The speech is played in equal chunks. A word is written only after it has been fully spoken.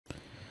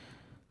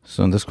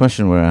So in this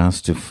question, we're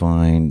asked to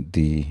find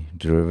the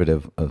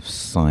derivative of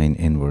sine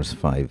inverse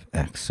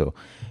 5x. So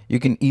you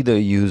can either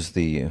use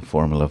the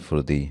formula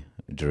for the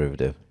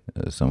derivative.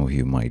 Some of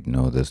you might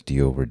know this,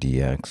 d over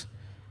dx.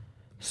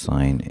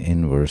 Sine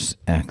inverse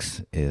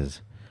x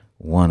is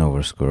 1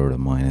 over square root of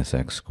minus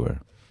x squared.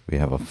 We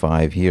have a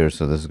 5 here,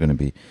 so this is going to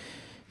be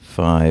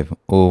 5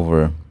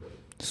 over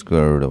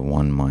square root of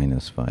 1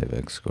 minus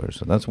 5x squared.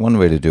 So that's one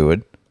way to do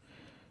it.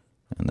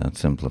 And that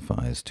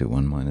simplifies to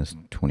 1 minus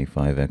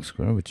 25x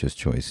squared, which is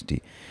choice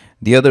D.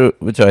 The other,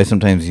 which I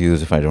sometimes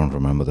use if I don't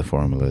remember the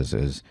formulas,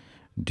 is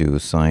do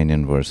sine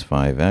inverse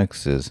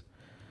 5x is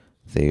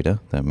theta.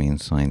 That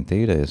means sine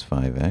theta is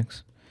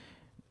 5x.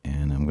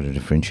 And I'm going to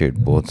differentiate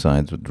both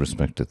sides with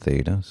respect to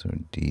theta. So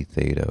d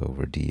theta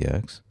over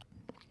dx.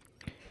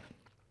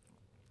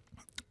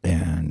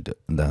 And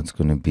that's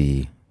going to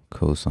be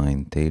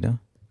cosine theta.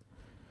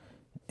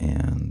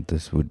 And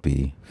this would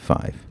be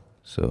 5.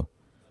 So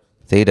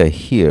theta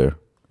here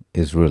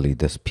is really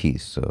this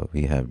piece. So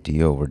we have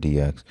d over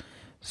dx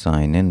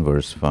sine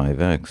inverse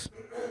 5x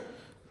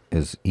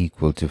is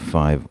equal to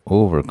 5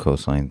 over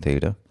cosine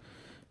theta.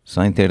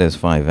 Sine theta is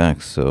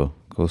 5x, so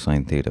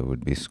cosine theta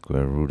would be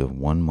square root of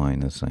 1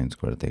 minus sine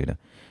squared theta.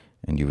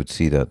 And you would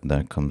see that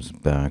that comes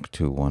back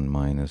to 1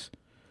 minus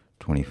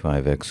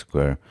 25x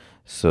squared.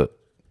 So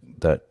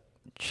that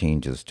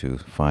changes to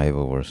 5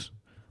 over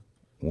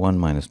 1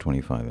 minus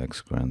 25x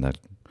squared, and that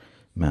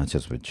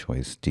matches with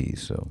choice D,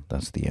 so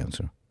that's the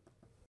answer.